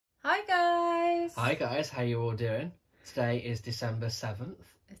Hi guys, how you all doing? Today is December 7th.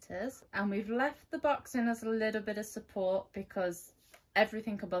 It is, and we've left the box in as a little bit of support because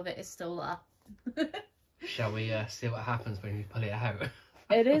everything above it is still there. Shall we see what happens when you pull it out?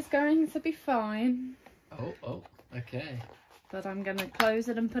 It is going to be fine. Oh, okay. But I'm going to close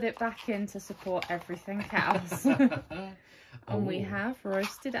it and put it back in to support everything else. And we have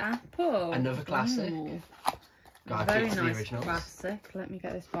roasted apple. Another classic. Ooh. Gotta Very keep to the nice originals. classic. Let me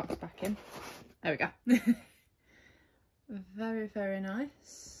get this box back in. There we go. Very, very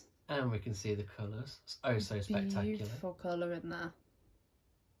nice. And we can see the colours. It's oh so spectacular. Beautiful colour in there.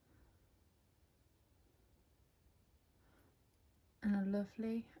 And a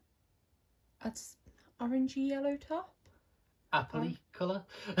lovely, it's orangey yellow top. Appley colour.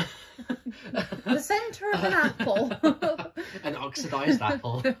 The centre of an apple. An oxidised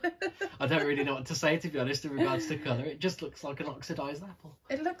apple. I don't really know what to say, to be honest, in regards to colour. It just looks like an oxidised apple.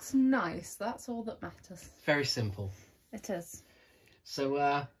 It looks nice, that's all that matters. Very simple. It is. So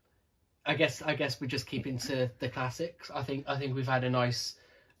I guess we just keep into the classics. I think we've had a nice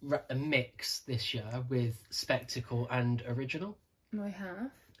mix this year with spectacle and original. We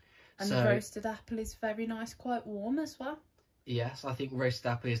have. And So, the roasted apple is very nice, quite warm as well. Yes, I think roasted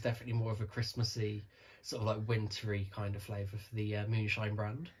apple is definitely more of a Christmassy, sort of like wintry kind of flavour for the Moonshine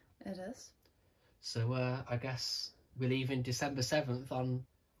brand. It is. So I guess we're leaving December 7th on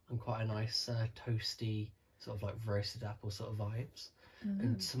quite a nice toasty, sort of like roasted apple sort of vibes.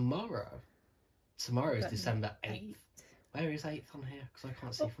 And tomorrow is December 8th. Where is 8th on here? Because I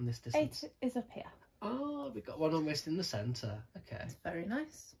can't see from this distance. 8 is up here. Oh, we've got one almost in the centre. Okay. It's very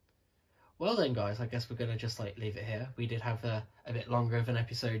nice. Well then, guys, I guess we're going to just like leave it here. We did have a bit longer of an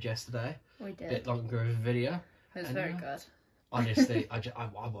episode yesterday. We did. A bit longer of a video. It was very good. Honestly, I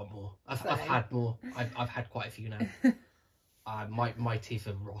want more. I've had more. I've had quite a few now. My teeth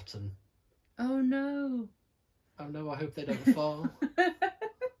are rotten. Oh no. Oh no, I hope they don't fall.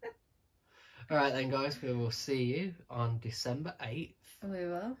 Alright then, guys, we will see you on December 8th. We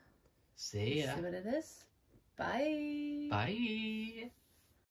will. See ya. See what it is. Bye. Bye.